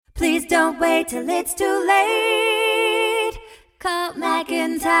Please don't wait till it's too late. Call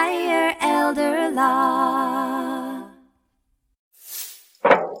McIntyre Elder Law.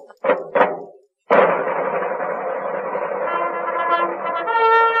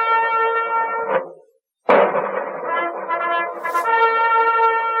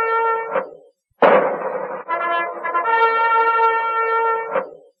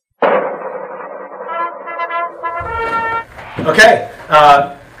 Okay,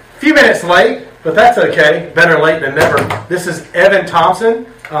 few minutes late, but that's okay. Better late than never. This is Evan Thompson.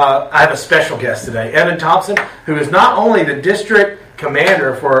 I have a special guest today. Evan Thompson, who is not only the district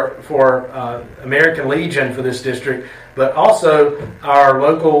commander for American Legion for this district, but also our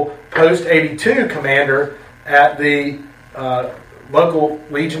local Post 82 commander at the local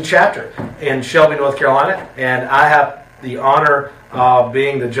Legion chapter in Shelby, North Carolina. And I have the honor of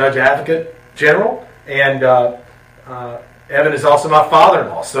being the Judge Advocate General. And Evan is also my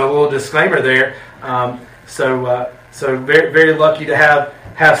father-in-law, so a little disclaimer there. So very, very lucky to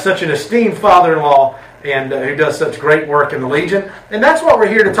have such an esteemed father-in-law and who does such great work in the Legion. And that's what we're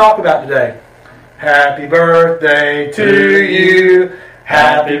here to talk about today. Happy birthday to you.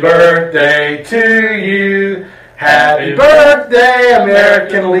 Happy birthday to you. Happy birthday,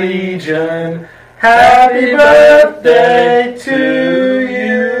 American Legion. Happy birthday to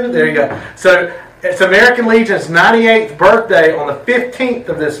you. There you go. So it's American Legion's 98th birthday on the 15th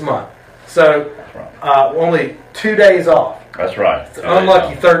of this month. So only 2 days off. That's right. It's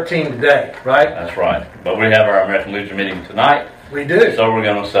unlucky 13 today, right? That's right. But we have our American Legion meeting tonight. We do. So we're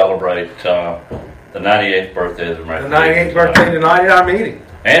going to celebrate the 98th birthday of the American Legion. The 98th birthday tonight at our meeting.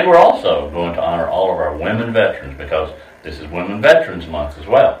 And we're also going to honor all of our women veterans because this is Women Veterans Month as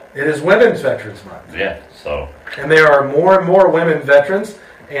well. It is Women's Veterans Month. Yeah, so. And there are more and more women veterans.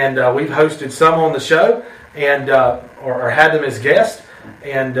 And we've hosted some on the show, and or had them as guests.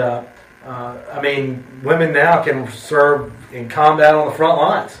 And I mean, women now can serve in combat on the front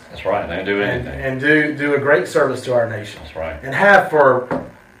lines. That's right. They can do anything, and do a great service to our nation. That's right. And have for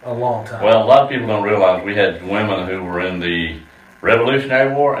a long time. Well, a lot of people don't realize we had women who were in the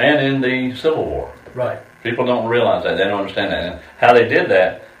Revolutionary War and in the Civil War. Right. People don't realize that. They don't understand that. And how they did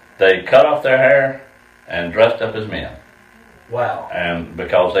that, they cut off their hair and dressed up as men. Wow. And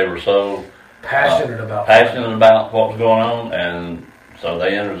because they were so passionate about what was going on, and so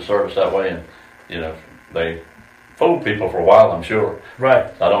they entered the service that way, and they fooled people for a while, I'm sure. Right.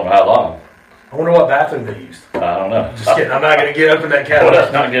 I don't know how long. I wonder what bathroom they used. I don't know. Just kidding. I'm not going to get up in that category. Well,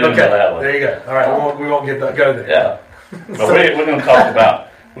 let's not get into that one. There you go. All right, we won't go there. Yeah. But we're going to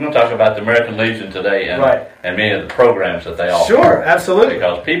talk about the American Legion today, and many of the programs that they offer. Sure, absolutely.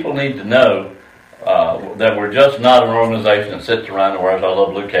 Because people need to know that we're just not an organization that sits around and wears our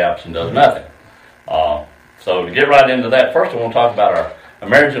little blue caps and does nothing. So to get right into that, first I want to talk about our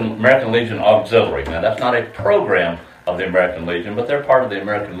American Legion Auxiliary. Now that's not a program of the American Legion, but they're part of the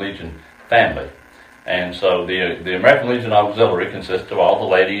American Legion family. And so the American Legion Auxiliary consists of all the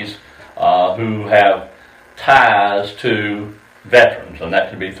ladies who have ties to veterans, and that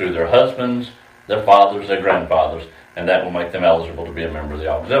can be through their husbands, their fathers, their grandfathers, and that will make them eligible to be a member of the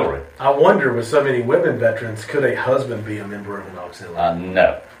auxiliary. I wonder, with so many women veterans, could a husband be a member of an auxiliary?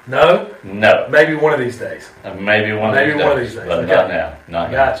 No. No? No. Maybe one of these days. Maybe one of these days. But okay. Not now.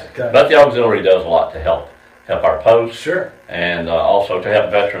 Not gotcha. Now. But the auxiliary does a lot to help our posts. Sure. And also to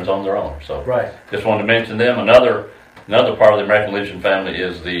help veterans on their own. So right. Just wanted to mention them. Another part of the American Legion family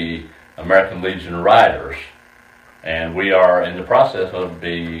is the American Legion Riders. And we are in the process of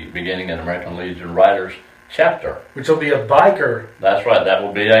beginning an American Legion Riders chapter. Which will be a biker. That's right. That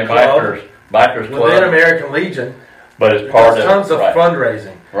will be a bikers club. Within American Legion. But it's part of tons of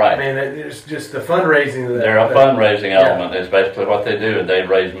fundraising. Right. I mean, it's just the fundraising. They're a fundraising element is basically what they do. And they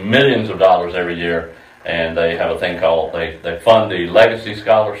raise millions of dollars every year. And they have a thing called, they fund the Legacy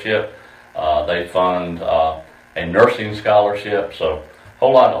Scholarship. They fund a nursing scholarship. So a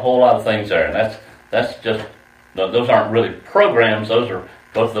whole lot of things there. And that's just, those aren't really programs.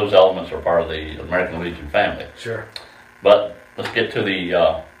 Both of those elements are part of the American Legion family. Sure. But let's get to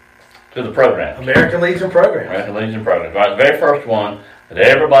the program. American Legion program. American Legion program. Right, the very first one that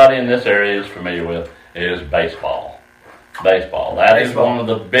everybody in this area is familiar with is baseball. Baseball. That is one of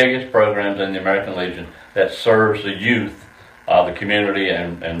the biggest programs in the American Legion that serves the youth, the community,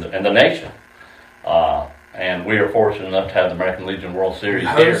 and the nation. And we are fortunate enough to have the American Legion World Series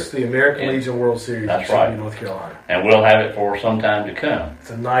here. Host the American Legion World Series in Shelby, North Carolina. And we'll have it for some time to come. It's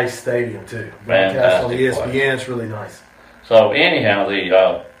a nice stadium, too. Fantastic. On the ESPN, it's really nice. So anyhow,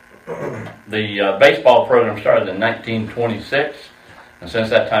 the baseball program started in 1926, and since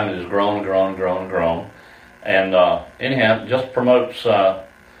that time it has grown. And anyhow, it just promotes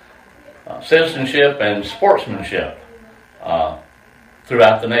citizenship and sportsmanship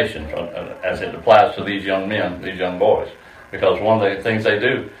throughout the nation as it applies to these young men, these young boys. Because one of the things they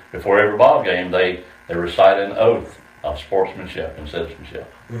do before every ball game, they recite an oath of sportsmanship and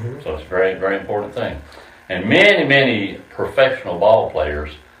citizenship. Mm-hmm. So it's a very, very important thing. And many, many professional ball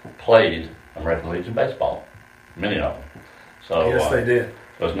players played American Legion baseball. Many of them. So yes, they did.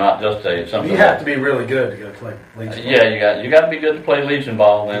 So it's not just something. You have to be really good to go play Legion ball. Yeah, you got to be good to play Legion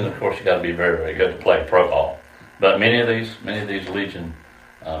ball, and then of course you got to be very, very good to play pro ball. But many of these Legion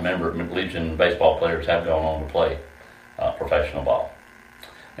Legion baseball players have gone on to play professional ball.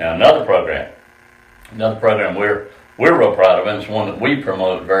 Now another program we're real proud of, and it's one that we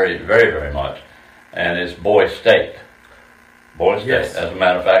promote very, very, very much, and it's Boys State. Boys Yes. State. As a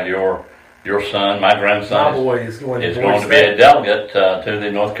matter of fact, your son, my grandson, My boy is going is to going Boys to be State. a delegate to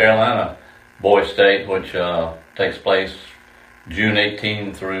the North Carolina Boys State, which takes place June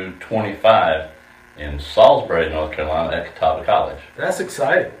 18 through 25 in Salisbury, North Carolina, at Catawba College. That's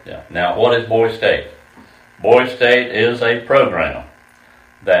exciting. Yeah. Now, what is Boys State? Boys State is a program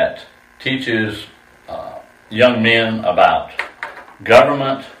that teaches young men about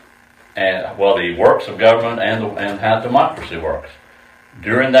government and the works of government and how democracy works.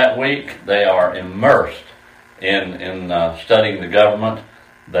 During that week, they are immersed in studying the government.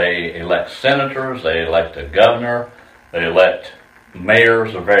 They elect senators, they elect a governor, they elect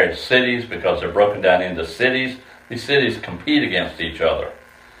mayors of various cities because they're broken down into cities. These cities compete against each other.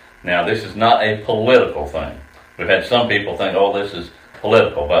 Now, this is not a political thing. We've had some people think, this is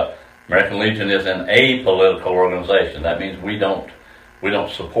political, but American Legion is an apolitical organization. That means we don't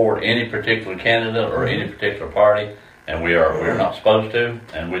support any particular candidate or any particular party, and we're not supposed to,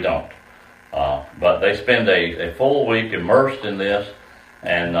 and we don't. But they spend a full week immersed in this,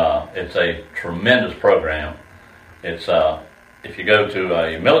 and it's a tremendous program. It's if you go to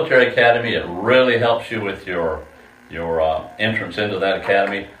a military academy, it really helps you with your entrance into that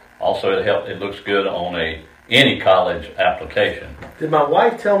academy. Also, it looks good on any college application. Did my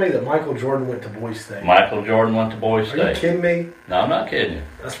wife tell me that Michael Jordan went to Boys State? Michael Jordan went to Boys State. Are you kidding me? No, I'm not kidding you.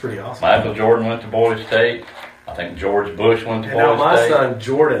 That's pretty awesome. Michael Jordan went to Boys State. I think George Bush went to and Boys now my State. son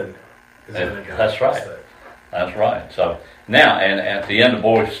Jordan is going to go. That's to Boys right. State. That's right. So now, and at the end of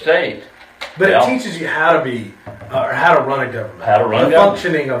Boys State, but it teaches you how to be, or how to run a government. How to run the government.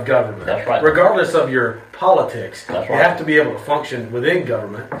 functioning of government. That's right. Regardless of your politics, That's you right. have to be able to function within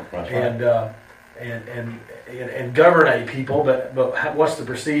government. That's and, right. and govern a people. But what's the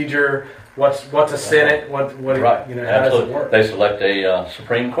procedure? What's a Senate? What Right. how Absolutely. does it work? They select a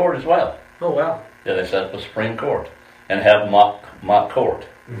Supreme Court as well. Oh wow. Yeah, they set up a Supreme Court and have mock court.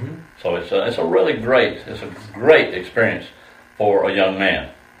 Mm-hmm. So it's a really great experience for a young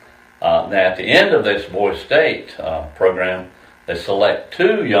man. Now at the end of this Boys State program, they select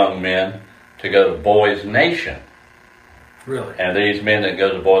 2 young men to go to Boys Nation. Really? And these young men that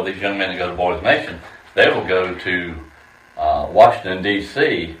go to Boys Nation, they will go to Washington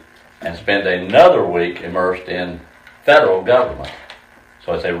D.C. and spend another week immersed in federal government.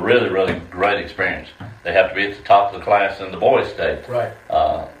 So it's a really, really great experience. They have to be at the top of the class in the Boys State Right.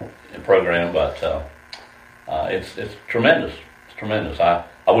 program, but it's tremendous. It's tremendous. I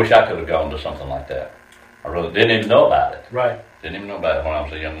wish I could have gone to something like that. I really didn't even know about it. Right. Didn't even know about it when I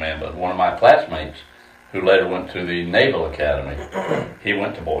was a young man. But one of my classmates, who later went to the Naval Academy, he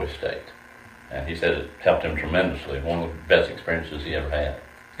went to Boys State, and he said it helped him tremendously. One of the best experiences he ever had.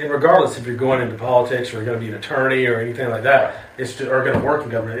 And regardless if you're going into politics or you're going to be an attorney or anything like that, or going to work in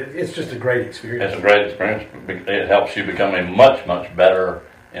government, it's just a great experience. It's a great experience. It helps you become a much, much better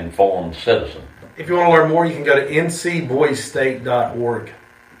informed citizen. If you want to learn more, you can go to ncboysstate.org.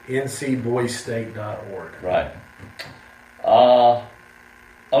 ncboysstate.org. Right.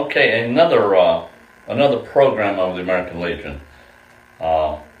 Okay, another program of the American Legion,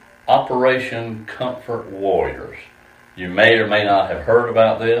 Operation Comfort Warriors. You may or may not have heard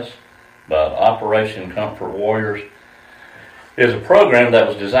about this, but Operation Comfort Warriors is a program that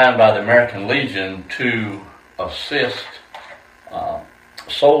was designed by the American Legion to assist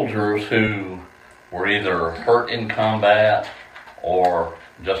soldiers who were either hurt in combat or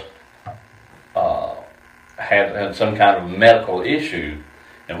just had some kind of medical issue.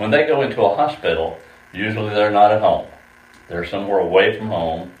 And when they go into a hospital, usually they're not at home. They're somewhere away from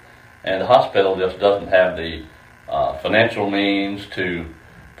home, and the hospital just doesn't have the financial means to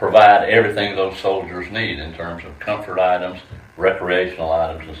provide everything those soldiers need in terms of comfort items, recreational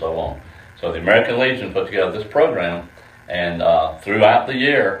items, and so on. So the American Legion put together this program, and throughout the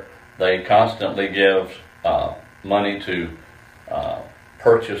year, they constantly give money to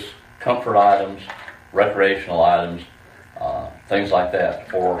purchase comfort items, recreational items things like that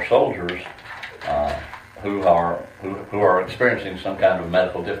for soldiers who are experiencing some kind of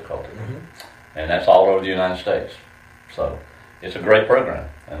medical difficulty. And that's all over the United States. So it's a great program,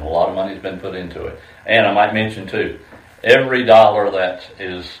 and a lot of money has been put into it. And I might mention too, every dollar that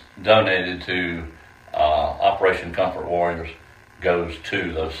is donated to Operation Comfort Warriors goes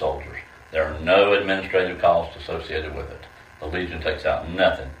to those soldiers. There are no administrative costs associated with it. The Legion takes out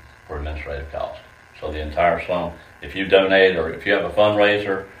nothing for administrative costs. So the entire sum, if you donate or if you have a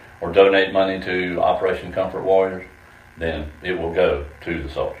fundraiser or donate money to Operation Comfort Warriors, then it will go to the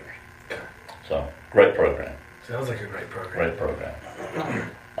soldiers. So, great program. Sounds like a great program. Great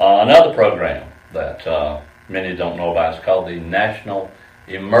program. Another program that many don't know about is called the National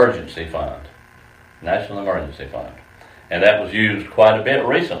Emergency Fund. National Emergency Fund. And that was used quite a bit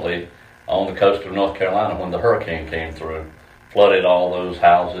recently on the coast of North Carolina when the hurricane came through, flooded all those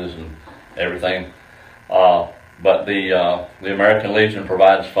houses and everything. But the American Legion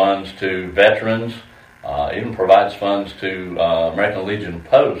provides funds to veterans, even provides funds to American Legion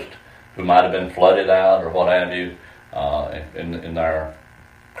Post, who might have been flooded out or what have you in our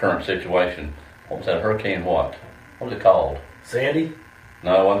current situation. What was that hurricane? What was it called? Sandy?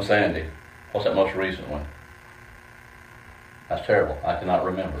 No, it wasn't Sandy. What's that most recent one? That's terrible. I cannot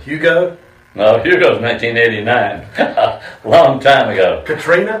remember. Hugo? No, Hugo's 1989. Long time ago.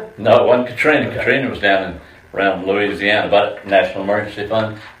 Katrina? No, it wasn't Katrina. Okay. Katrina was down around Louisiana, but National Emergency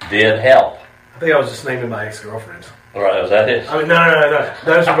Fund did help. I think I was just naming my ex-girlfriends. All right, was that it? I mean, no.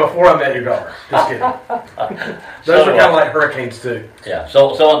 Those were before I met your daughter. Just kidding. Those are kind of like hurricanes, too. Yeah,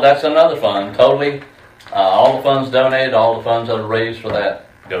 so that's another fund. Totally, all the funds donated, all the funds that are raised for that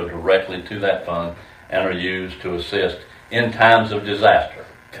go directly to that fund and are used to assist in times of disaster.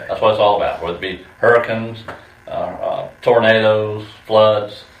 Okay. That's what it's all about, whether it be hurricanes, tornadoes,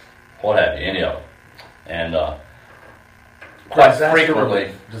 floods, what have you, any of them. And quite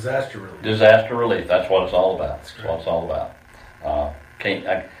frequently, disaster relief. Disaster relief. That's what it's all about. That's what it's all about. I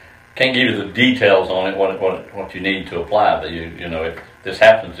can't give you the details on it, what you need to apply, but you know, if this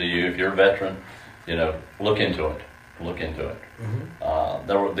happens to you, if you're a veteran, you know, look into it. Look into it.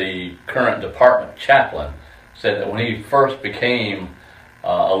 The current department chaplain said that when he first became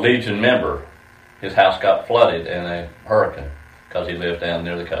a Legion member, his house got flooded in a hurricane because he lived down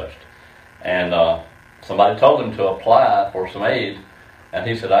near the coast. And somebody told him to apply for some aid, and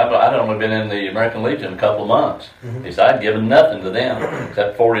he said, I'd only been in the American Legion a couple of months. He said, I'd given nothing to them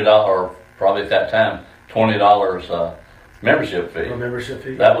except $40, or probably at that time, $20 membership fee. A membership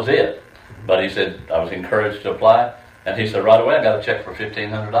fee? That was it. But he said, I was encouraged to apply, and he said, right away, I got a check for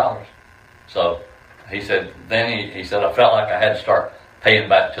 $1,500. So he said, he said, I felt like I had to start paying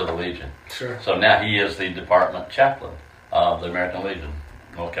back to the Legion. Sure. So now he is the department chaplain of the American Legion,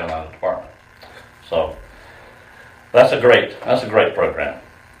 North Carolina Department. So that's a great program.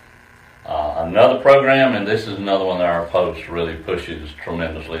 Another program, and this is another one that our Post really pushes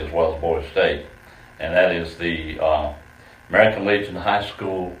tremendously, as well as Boys State, and that is the American Legion High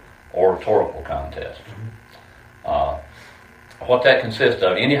School Oratorical Contest. What that consists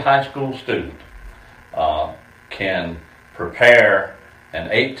of, any high school student can prepare an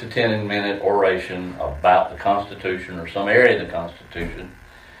 8 to 10 minute oration about the Constitution or some area of the Constitution.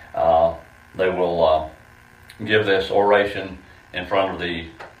 They will give this oration in front of the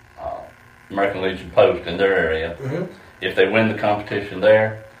American Legion Post in their area. If they win the competition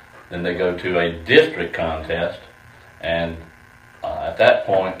there, then they go to a district contest, and at that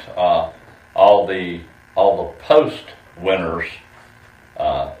point, all the post winners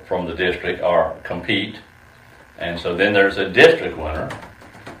from the district compete, and so then there's a district winner.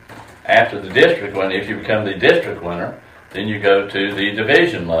 After the district winner, if you become the district winner, then you go to the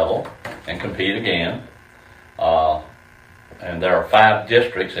division level and compete again. And there are 5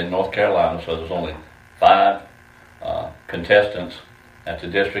 districts in North Carolina, so there's only 5 contestants at the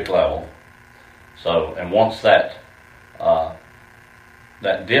district level. So, and once that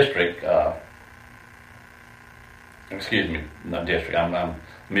district, not district, let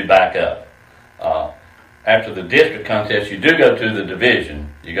me back up. After the district contest, you do go to the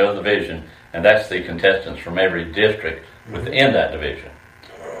division. You go to the division, and that's the contestants from every district within that division.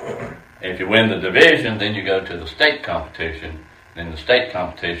 If you win the division, then you go to the state competition. And in the state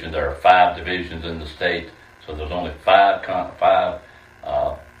competition, there are 5 divisions in the state, so there's only 5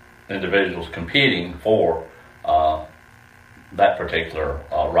 individuals competing for that particular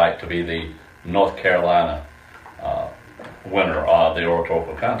right to be the North Carolina winner of the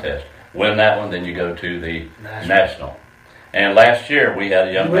oratorical contest. Win that one, then you go to the national. And last year we had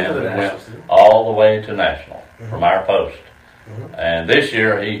a young man who went all the way to national from our post. And this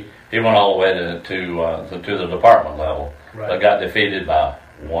year he went all the way to the department level. Right. but got defeated by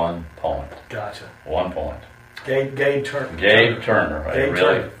 1 point. Gotcha. 1 point. Gabe Turner. Gabe Turner, a Gabe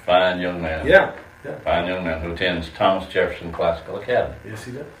really Turner. fine young man. Yeah. Fine young man who attends Thomas Jefferson Classical Academy. Yes,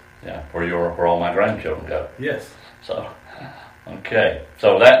 he does. Yeah, where all my grandchildren go. Yes. So, okay.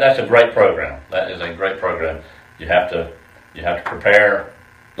 So that's a great program. That is a great program. You have to prepare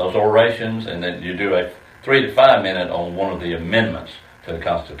those orations, and then you do a 3 to 5 minute on one of the amendments to the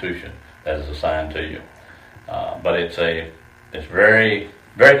Constitution that is assigned to you. But it's very,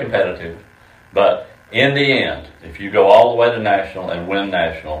 very competitive. But in the end, if you go all the way to national and win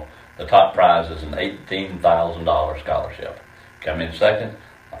national, the top prize is an $18,000 scholarship. Come in second,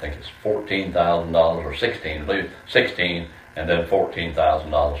 I think it's $14,000 or $16, I believe $16, and then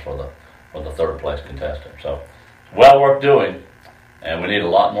 $14,000 for the third place contestant. So it's well worth doing, and we need a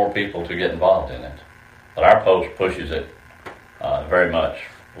lot more people to get involved in it. But our post pushes it very much.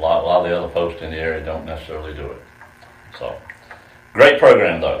 A lot of the other posts in the area don't necessarily do it. So great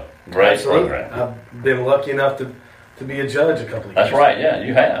program though. Great Absolutely. program. I've been lucky enough to be a judge a couple of years. That's right. Yeah,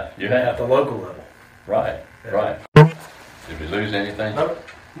 you have. At the local level. Right. Yeah. Right. Did we lose anything? Nope.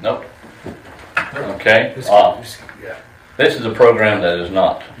 Nope. Okay. Yeah. This is a program that is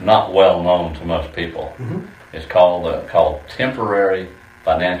not well known to most people. Mm-hmm. It's called Temporary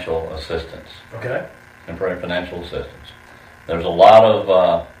Financial Assistance. Okay. Temporary Financial Assistance. There's a lot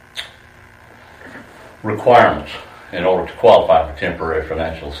of requirements in order to qualify for temporary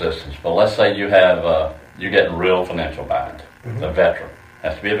financial assistance. But let's say you have you get in real financial bind. Mm-hmm. A veteran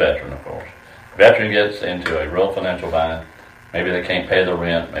has to be a veteran, of course. Veteran gets into a real financial bind. Maybe they can't pay their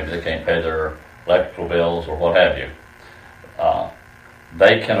rent. Maybe they can't pay their electrical bills or what have you.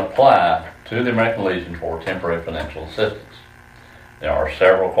 They can apply to the American Legion for temporary financial assistance. There are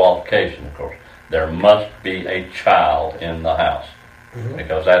several qualifications, of course. There must be a child in the house, Mm-hmm.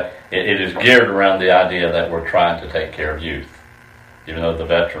 because it is geared around the idea that we're trying to take care of youth. Even though the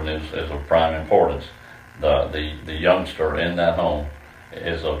veteran is of prime importance, the youngster in that home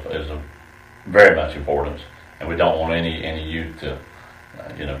is of very much importance, and we don't want any youth to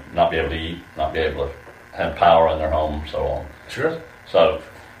not be able to eat, not be able to have power in their home, and so on. Sure. So,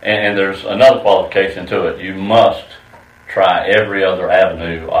 and there's another qualification to it. You must try every other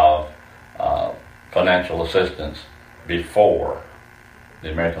avenue of financial assistance before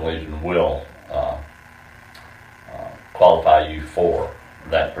the American Legion will qualify you for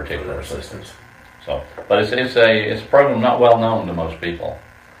that particular assistance. So, but it's a program not well known to most people.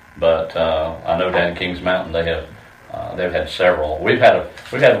 But I know down in Kings Mountain they've had several. We've had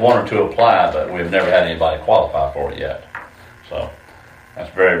one or two apply, but we've never had anybody qualify for it yet. So that's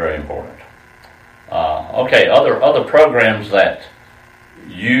very, very important. Okay, other programs that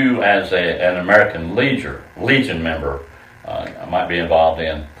you as an American Legion member might be involved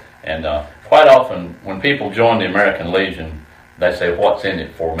in, and quite often when people join the American Legion, they say, "What's in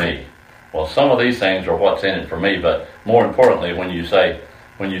it for me?" Well, some of these things are what's in it for me, but more importantly, when you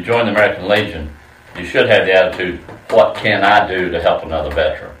join the American Legion, you should have the attitude, what can I do to help another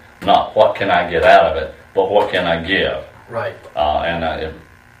veteran? Not what can I get out of it, but what can I give? Right.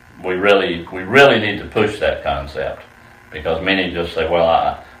 We really need to push that concept, because many just say,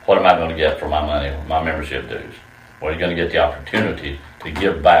 well, what am I going to get for my money, my membership dues? Well, you're going to get the opportunity to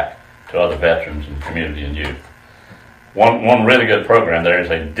give back to other veterans and community and youth. One really good program there is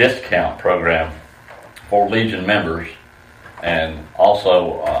a discount program for Legion members, and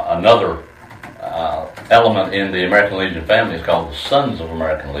also another element in the American Legion family is called the Sons of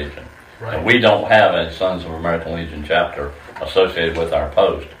American Legion. Right. And we don't have a Sons of American Legion chapter associated with our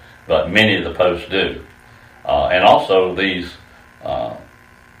post, but many of the posts do. And also these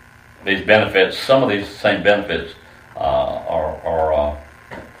benefits, some of these same benefits are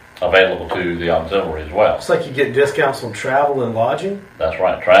available to the auxiliary as well. It's like you get discounts on travel and lodging. That's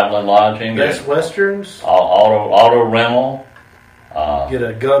right, travel and lodging. Best Westerns. Auto rental. Get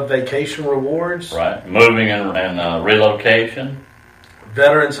a Gov Vacation Rewards. Right, moving and relocation.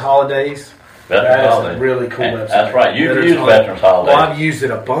 Veterans Holidays. That is a really cool website. That's right. You've used Veterans Holidays. Well, I've used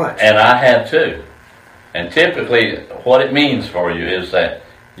it a bunch. And I have too. And typically, what it means for you is that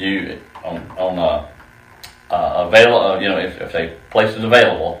you if a place is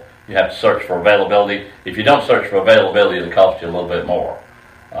available, you have to search for availability. If you don't search for availability, it'll cost you a little bit more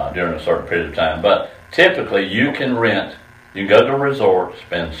during a certain period of time. But typically, you can go to a resort,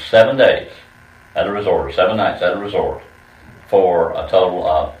 spend 7 days at a resort, or 7 nights at a resort, for a total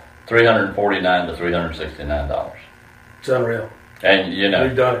of $349 to $369. It's unreal. And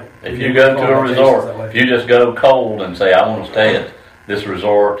we've done it. If you go to a resort, if you just go cold and say, I want to stay at this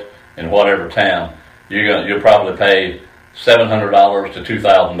resort in whatever town, you'll probably pay $700 to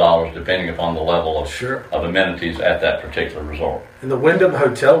 $2,000, depending upon the level of Sure. of amenities at that particular resort. And the Wyndham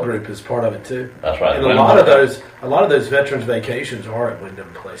Hotel Group is part of it too. That's right. And a Wyndham lot of Hotel. those veterans vacations are at Wyndham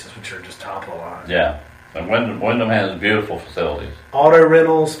places, which are just top of the line. Yeah, and Wyndham has beautiful facilities. Auto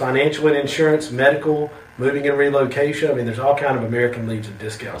rentals, financial and insurance, medical, moving and relocation. I mean, there's all kind of American Legion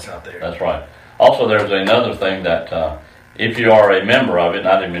discounts out there. That's right. Also, there's another thing that if you are a member of it, and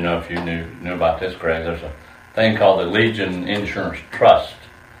I didn't even know if you knew about this, Greg, there's a thing called the Legion Insurance Trust.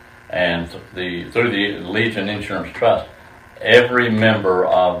 And through the Legion Insurance Trust, every member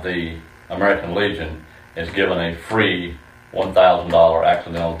of the American Legion is given a free $1,000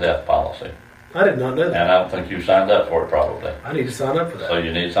 accidental death policy. I did not know that. And I don't think you signed up for it probably. I need to sign up for that. So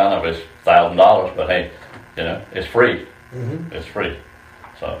you need to sign up. It's $1,000, but hey, it's free. Mm-hmm. It's free.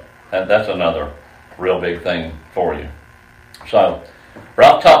 So that's another real big thing for you. So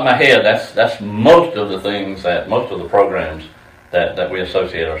right off the top of my head, that's most of the things most of the programs that we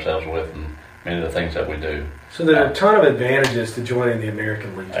associate ourselves with, and many of the things that we do. So there are a ton of advantages to joining the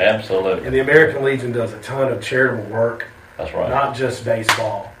American Legion. Absolutely. And the American Legion does a ton of charitable work, That's right. not just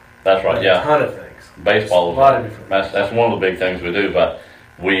baseball. That's right. But Yeah. a ton of things. Baseball. A lot of different things. That's one of the big things we do. But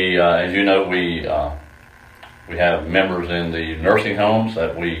we, as you know, we have members in the nursing homes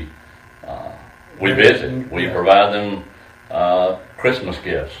that we visit. We Yeah. provide them Christmas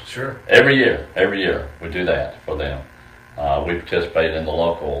gifts Sure. every year. Every year we do that for them. We participate in the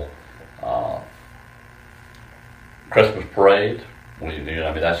local Christmas parade.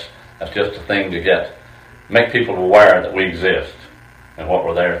 That's just a thing to make people aware that we exist and what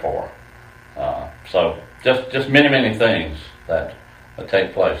we're there for. So just many things that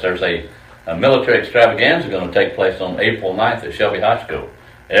take place. There's a military extravaganza going to take place on April 9th at Shelby High School.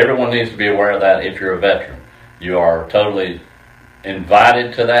 Everyone needs to be aware of that. If you're a veteran, you are totally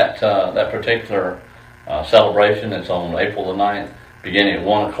invited to that particular celebration. It's on April the 9th, beginning at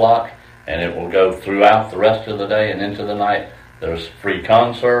 1 o'clock, and it will go throughout the rest of the day and into the night. There's free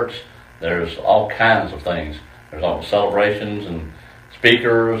concerts. There's all kinds of things. There's all celebrations and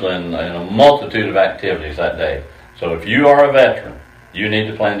speakers and a multitude of activities that day. So if you are a veteran, you need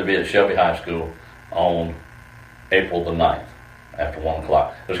to plan to be at Shelby High School on April the 9th after 1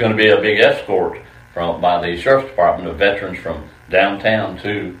 o'clock. There's going to be a big escort by the Sheriff's Department of veterans from downtown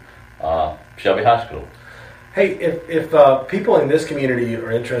to Shelby High School. Hey, if people in this community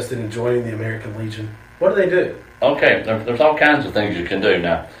are interested in joining the American Legion, what do they do? Okay, there's all kinds of things you can do.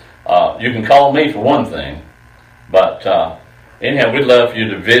 Now, you can call me for one thing, but anyhow, we'd love for you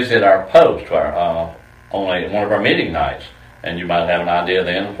to visit our post on one of our meeting nights, and you might have an idea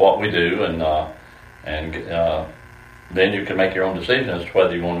then of what we do, and then you can make your own decision as to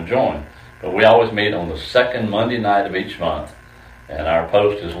whether you want to join. But we always meet on the second Monday night of each month, and our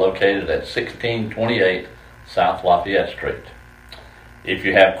post is located at 1628 South Lafayette Street. If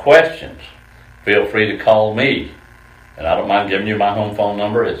you have questions, feel free to call me, and I don't mind giving you my home phone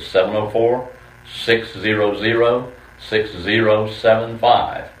number. It's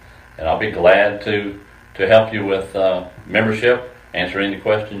 704-600-6075, and I'll be glad to help you with membership, answer any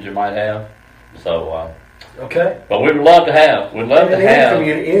questions you might have. So, Okay. but we'd love to have Any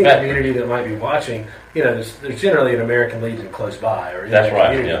veterans. community that might be watching, there's generally an American Legion close by, or in That's that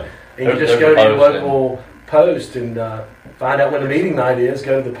right. community. Yeah. And you just go to your local post and find out when the meeting night is.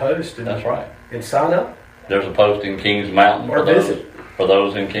 Go to the post and That's right. and sign up. There's a post in Kings Mountain Or visit. for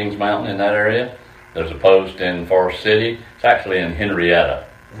those in Kings Mountain in that area. There's a post in Forest City. It's actually in Henrietta.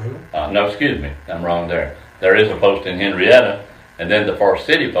 Mm-hmm. No, excuse me, I'm wrong there. There is a post in Henrietta, and then the Forest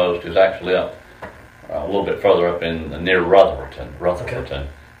City post is actually up a little bit further up near Rutherford. Okay.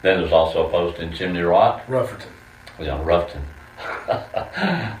 Then there's also a post in Chimney Rock. Rufferton. Ruffton.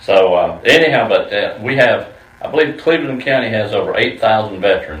 So anyhow, but we have, I believe Cleveland County has over 8,000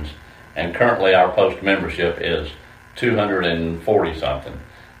 veterans, and currently our post membership is 240 something.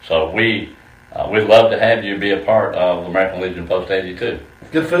 So we'd love to have you be a part of American Legion Post 82.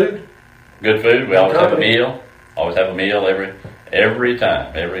 Good food. Good food. We always have a company. meal. Always have a meal every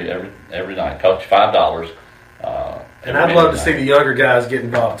time, every night. Costs you $5. And I'd love to see the younger guys get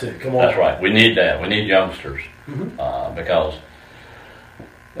involved too. Come on. That's right. We need that. We need youngsters because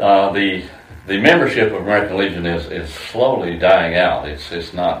the membership of American Legion is slowly dying out.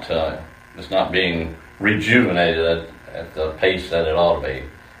 It's not being rejuvenated at the pace that it ought to be.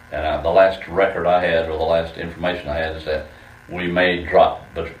 And the last record I had, or the last information I had, is that we may drop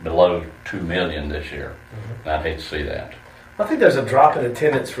below 2 million this year. And I'd hate to see that. I think there's a drop in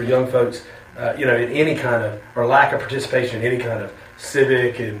attendance for young folks, in any kind of, or lack of participation in any kind of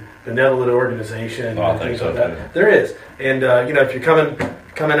civic and benevolent organization I and think things so, like that. too. There is. And, if you're coming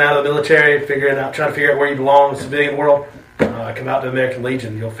out of the military, trying to figure out where you belong in the civilian world, Come out to American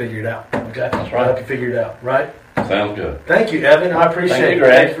Legion, you'll figure it out. Okay, That's right. I'll help you figure it out. Right? Sounds good. Thank you, Evan. I appreciate Thank you, it.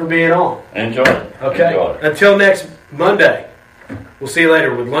 Greg. Thanks for being on. Enjoy it. Okay. Enjoy it. Until next Monday, we'll see you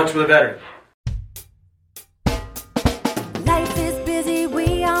later with Lunch with a Veteran. Life is busy,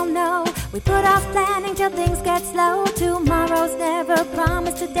 we all know. We put off planning till things get slow. Tomorrow's never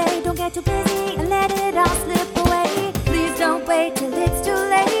promised today. Don't get too busy and let it all slip away. Please don't wait till it's too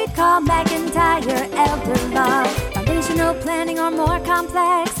late. Call McIntyre Elder Law. Foundational planning or more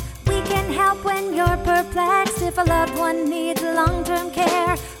complex. We can help when you're perplexed. If a loved one needs long-term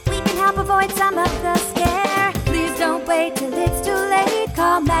care, we can help avoid some of the scare. Please don't wait till it's too late.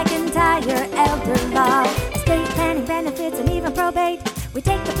 Call McIntyre Elder Law. Estate planning, benefits, and even probate. We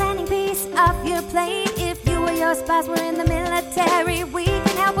take the planning piece off your plate. If you or your spouse were in the military, we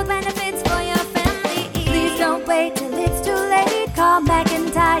can help with benefits for your family. Please don't wait till it's too late. Call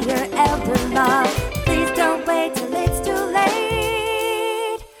McIntyre Elder Law.